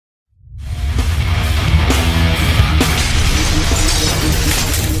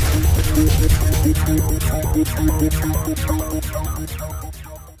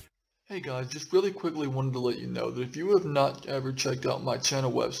guys, just really quickly wanted to let you know that if you have not ever checked out my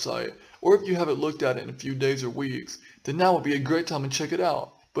channel website, or if you haven't looked at it in a few days or weeks, then now would be a great time to check it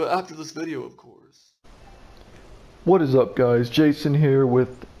out. But after this video, of course. What is up, guys? Jason here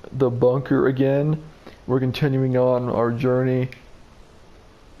with the bunker again. We're continuing on our journey.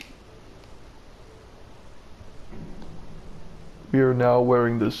 We are now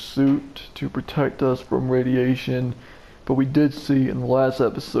wearing the suit to protect us from radiation, but we did see in the last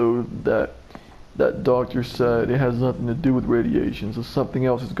episode that doctor said it has nothing to do with radiation, so something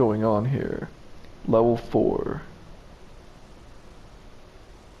else is going on here. Level 4.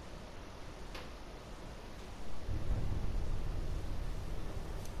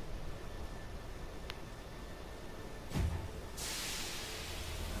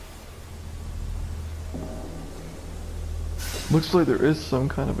 Looks like there is some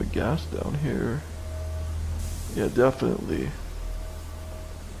kind of a gas down here. Yeah, definitely.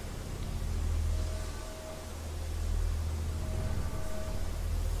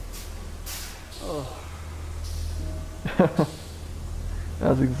 Oh.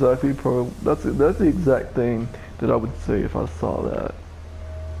 That's exactly that's the exact thing that I would say if I saw that.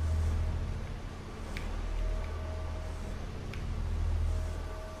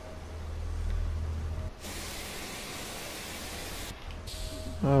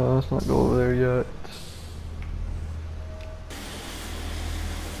 Oh, let's not go over there yet.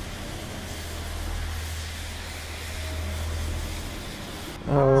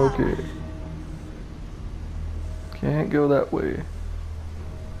 Okay. Can't go that way.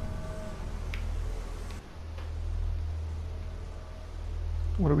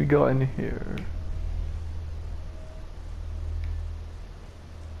 What do we got in here?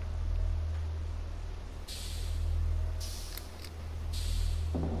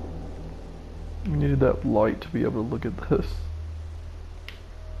 We needed that light to be able to look at this.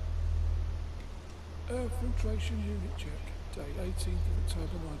 Air filtration unit check. Date 18th of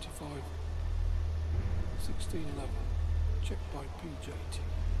October 95. 1611. Checked by PJT.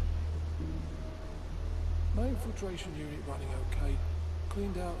 Main filtration unit running okay.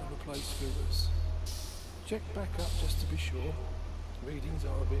 Cleaned out and replaced filters. Check back up just to be sure. Readings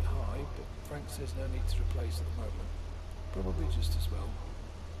are a bit high, but Frank says no need to replace at the moment. Probably just as well.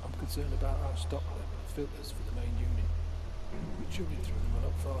 I'm concerned about our stock level of filters for the main unit. We chewing through them a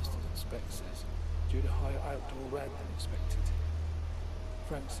lot faster than spec says, due to higher outdoor rad than expected.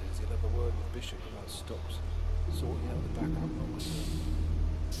 Frank says he'll have a word with Bishop about stops, sorting out the backup numbers.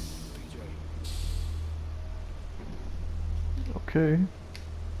 PJ. Okay.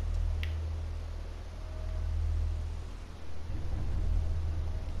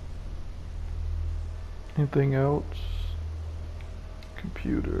 Anything else?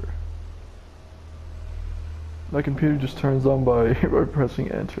 Computer. My computer just turns on by pressing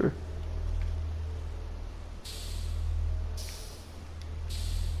enter.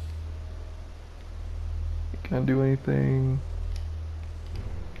 Can't do anything.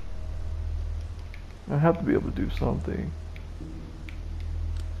 I have to be able to do something.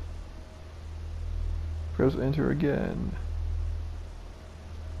 Press enter again.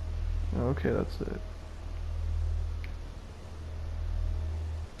 Okay, that's it.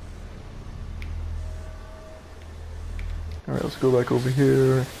 Alright, let's go back over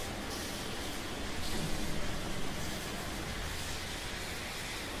here.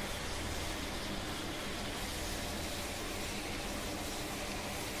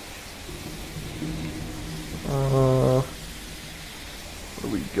 What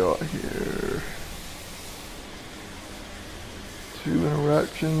do we got here? 2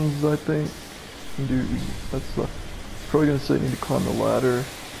 interactions, I think. That's probably gonna say I need to climb the ladder.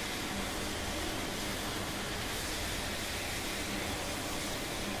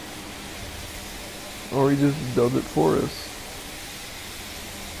 Or he just does it for us.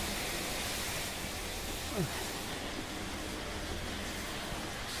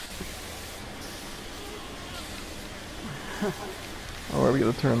 Alright, we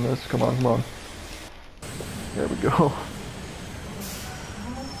gotta turn this. Come on, come on. There we go.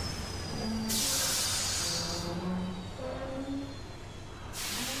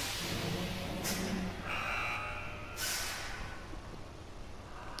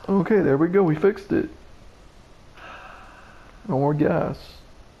 Okay, there we go. We fixed it. No more gas.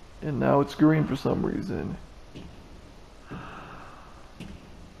 And now it's green for some reason.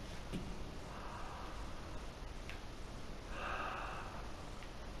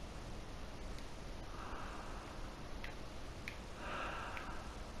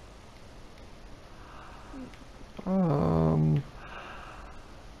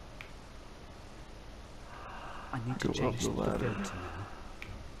 I need to Go up change the the ladder. filter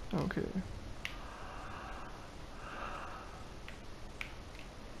now. Okay.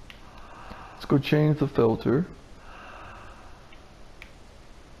 Let's go change the filter.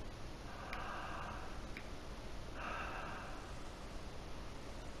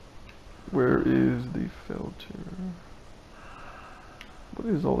 Where is the filter? What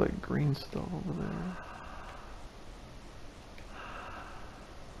is all that green stuff over there?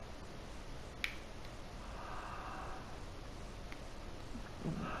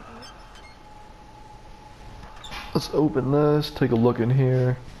 Let's open this, take a look in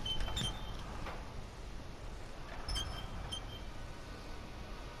here.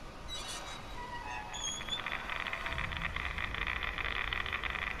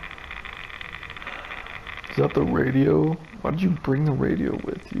 Is that the radio? Why did you bring the radio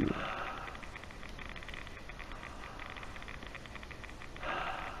with you?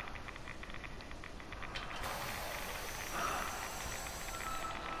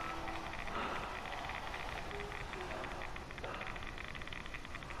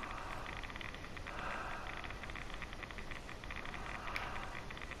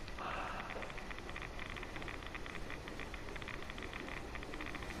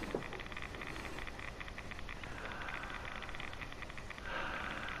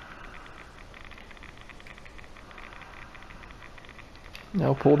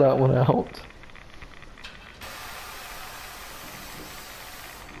 Now pull that one out.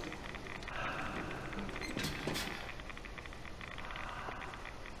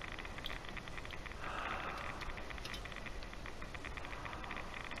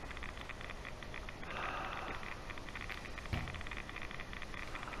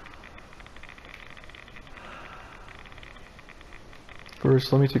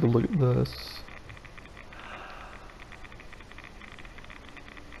 First, let me take a look at this.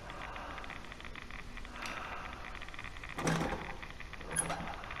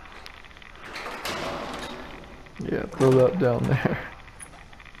 Yeah, throw that down there.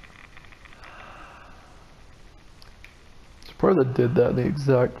 It's probably that did that in the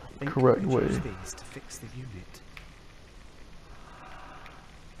exact correct way. These to fix the unit.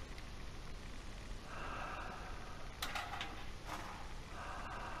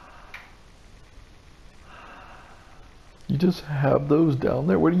 You just have those down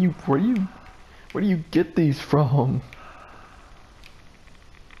there? Where do you get these from?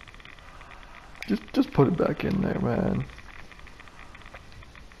 Just put it back in there, man.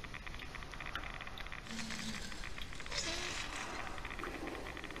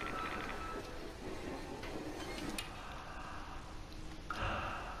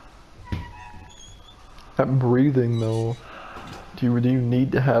 That breathing though. Do you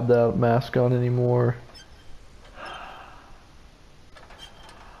need to have that mask on anymore?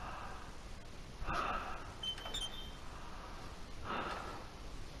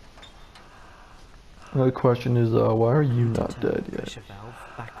 Another question is, why are you not dead yet? Pressure valve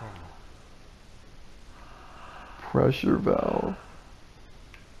back on. Pressure valve.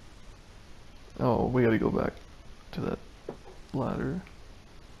 Oh, we gotta go back to that ladder.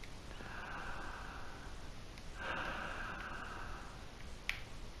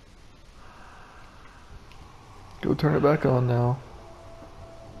 Go turn it back on now.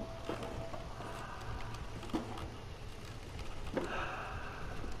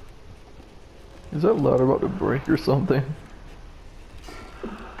 Is that ladder about to break or something?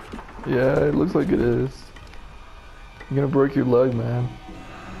 Yeah, it looks like it is. You're gonna break your leg, man.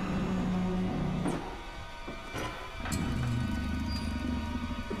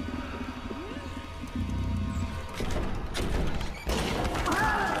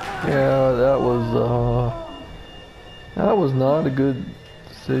 Yeah, that was not a good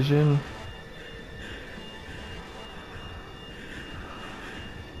decision.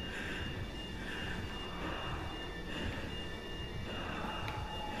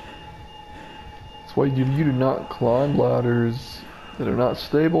 That's why you do not climb ladders that are not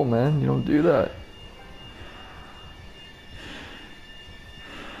stable, man. You don't do that.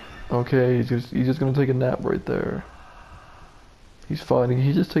 Okay, he's just gonna take a nap right there. He's fine.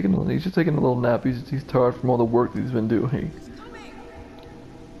 He's just taking a little nap. He's tired from all the work that he's been doing.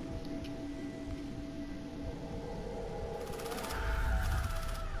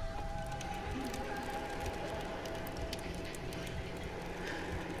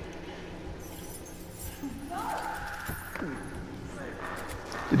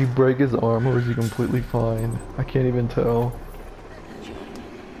 Did he break his arm or is he completely fine? I can't even tell.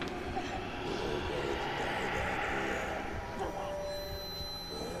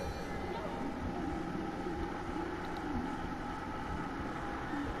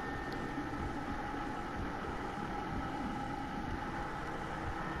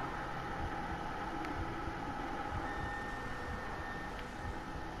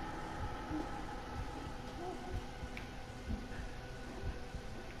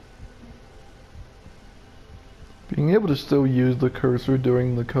 Being able to still use the cursor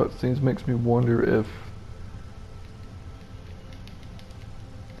during the cutscenes makes me wonder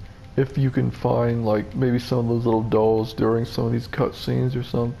if you can find like maybe some of those little dolls during some of these cutscenes or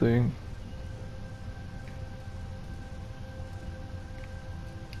something.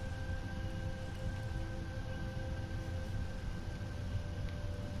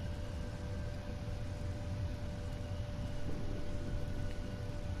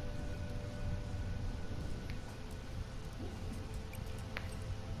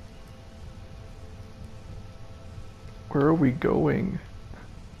 Where are we going?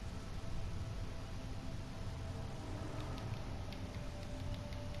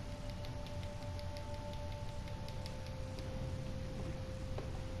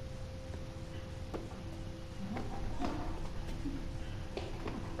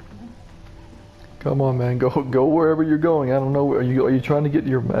 Come on, man, go wherever you're going. I don't know. Are you trying to get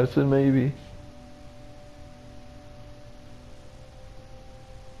your medicine, maybe?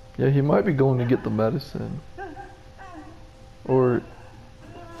 Yeah, he might be going to get the medicine. Or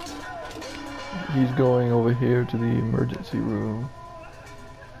he's going over here to the emergency room.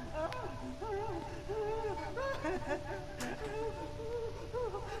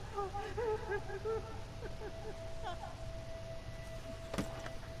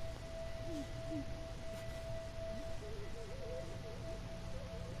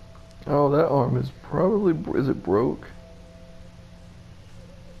 Oh, that arm is probably, is it broke?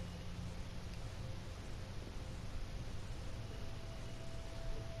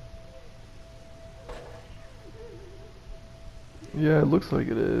 Yeah, it looks like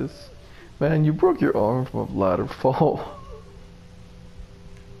it is. Man, you broke your arm from a ladder fall.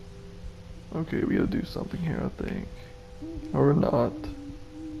 Okay, we gotta do something here, I think. Or not.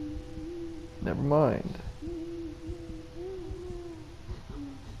 Never mind.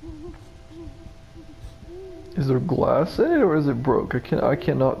 Is there glass in it or is it broke? I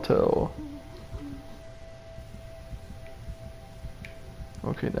cannot tell.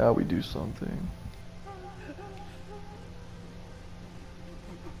 Okay, now we do something.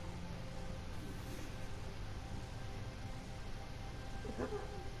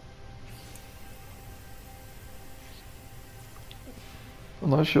 I'm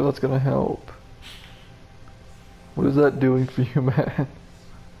not sure that's gonna help. What is that doing for you, man?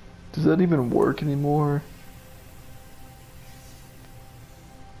 Does that even work anymore?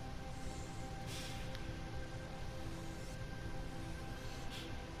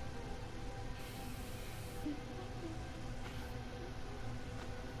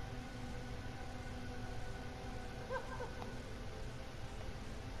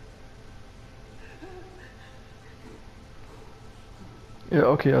 Yeah,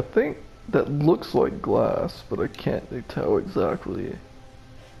 okay, I think that looks like glass, but I can't tell exactly.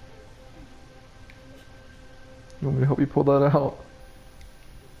 You want me to help you pull that out?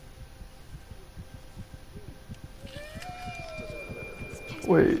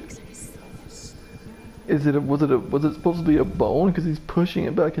 Wait. Was it supposed to be a bone? Because he's pushing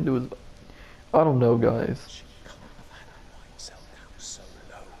it back into his... I don't know, guys. She can't have had her white cell count so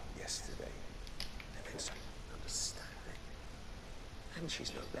low yesterday. There been some understanding. And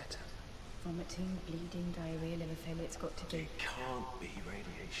she's no better. Vomiting, bleeding, diarrhea, liver failure, it's got to be. It can't be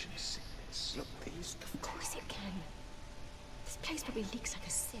radiation sickness. Look, these... Of course it can. This place probably leaks like a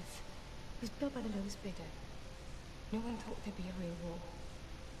sieve. It was built by the lowest bidder. No one thought there'd be a real war.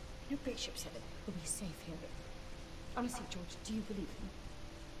 No great ship said that we'll be safe here. Honestly, George, do you believe him?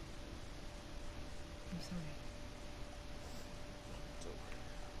 I'm sorry.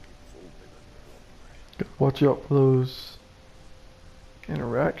 Gotta watch out for those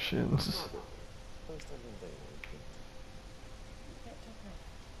interactions. Let talk right.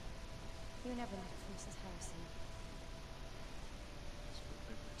 You never left Mrs. Harrison.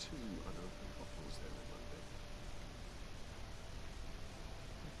 There were 2 unopened bottles there on Monday.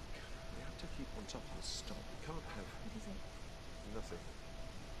 We have to keep on top of the stock. We can't have... What is it? nothing.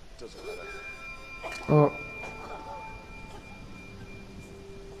 Doesn't matter. Oh.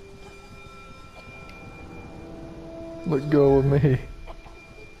 Let go of me.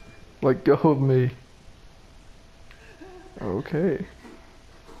 Let go of me. Okay.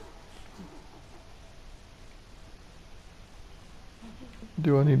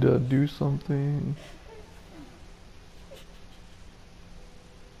 Do I need to do something?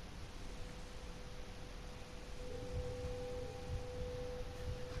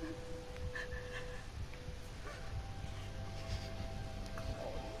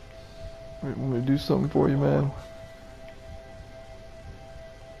 Wait, want me to do something for you, man?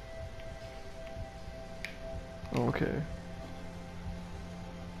 Okay.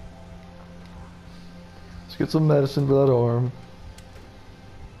 Let's get some medicine for that arm,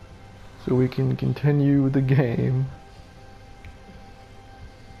 so we can continue the game.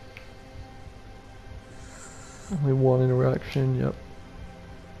 Only one interaction, yep.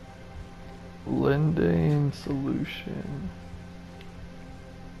 Lendane solution.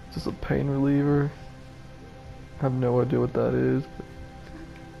 Is this a pain reliever? I have no idea what that is.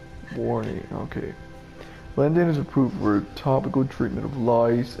 But warning, okay. Lendane is approved for topical treatment of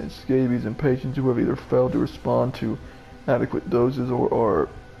lice and scabies in patients who have either failed to respond to adequate doses or are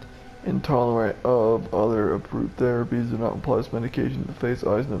intolerant of other approved therapies. Do not apply this medication to the face,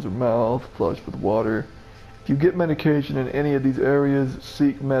 eyes, nose, or mouth. Flush with water. If you get medication in any of these areas,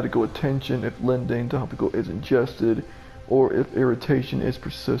 seek medical attention if Lendane topical is ingested or if irritation is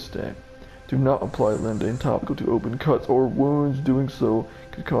persistent. Do not apply Lendane topical to open cuts or wounds. Doing so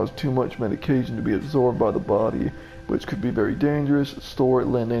could cause too much medication to be absorbed by the body, which could be very dangerous. Store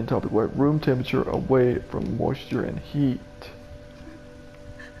Lendane topical at room temperature away from moisture and heat.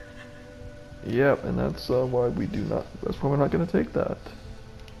 Yep, and that's why we do not. That's why we're not going to take that.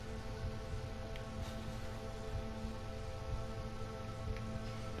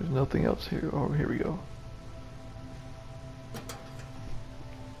 There's nothing else here. Oh, here we go.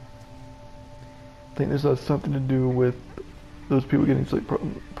 I think this has something to do with those people getting sick.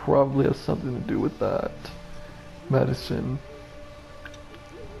 Probably has something to do with that medicine.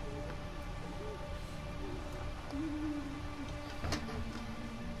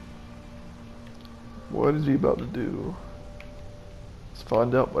 What is he about to do? Let's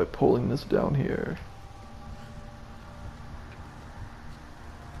find out by pulling this down here.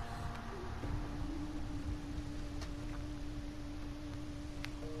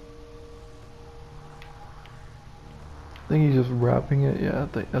 I think he's just wrapping it. Yeah, I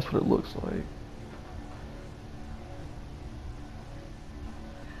think that's what it looks like.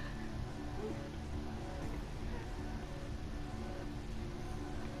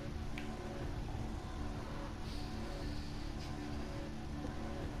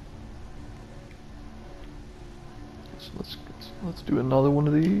 So let's do another one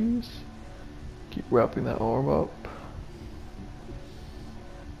of these. Keep wrapping that arm up.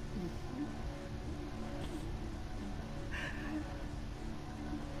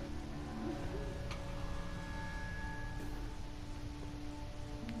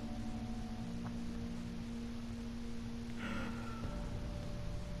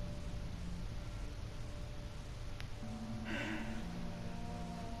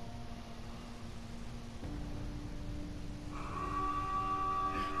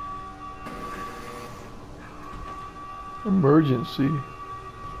 Emergency.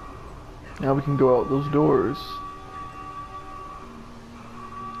 Now we can go out those doors.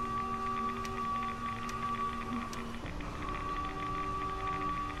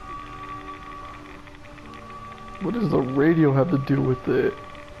 What does the radio have to do with it?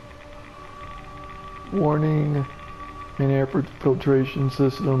 Warning, main air filtration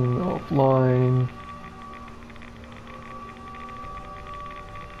system offline.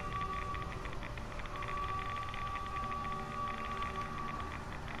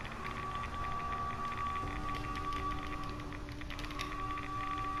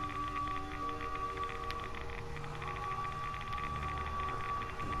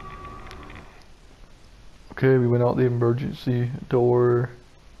 Okay, we went out the emergency door.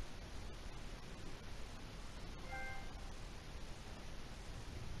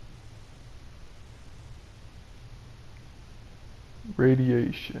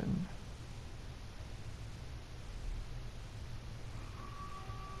 Radiation.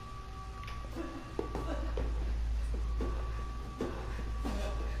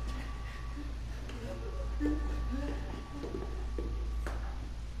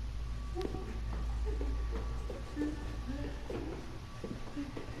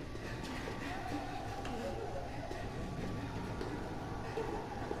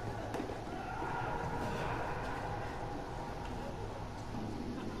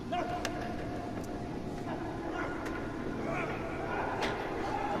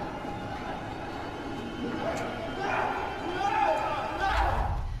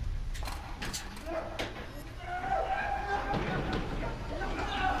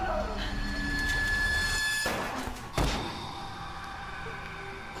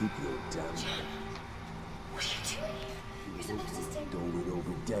 Keep your damn... What are you doing? You're supposed to stay. Don't get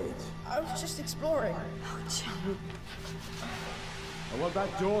over dead. I was just exploring. Oh, John. I want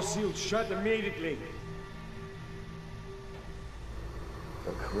that door sealed shut immediately.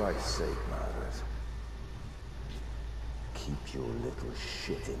 For Christ's sake, Margaret. Keep your little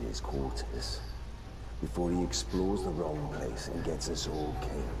shit in his quarters before he explores the wrong place and gets us all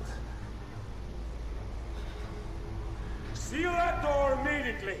killed. Seal that door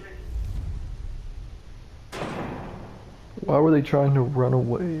immediately. Why were they trying to run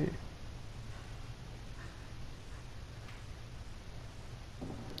away?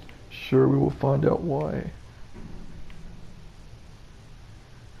 Sure, we will find out why.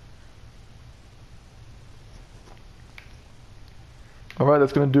 Alright,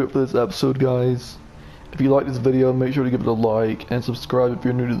 that's going to do it for this episode, guys. If you like this video, make sure to give it a like and subscribe if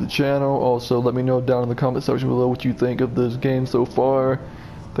you're new to the channel. Also, let me know down in the comment section below what you think of this game so far.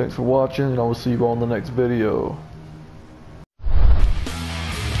 Thanks for watching, and I will see you all in the next video.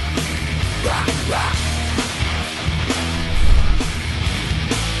 Rock, rock.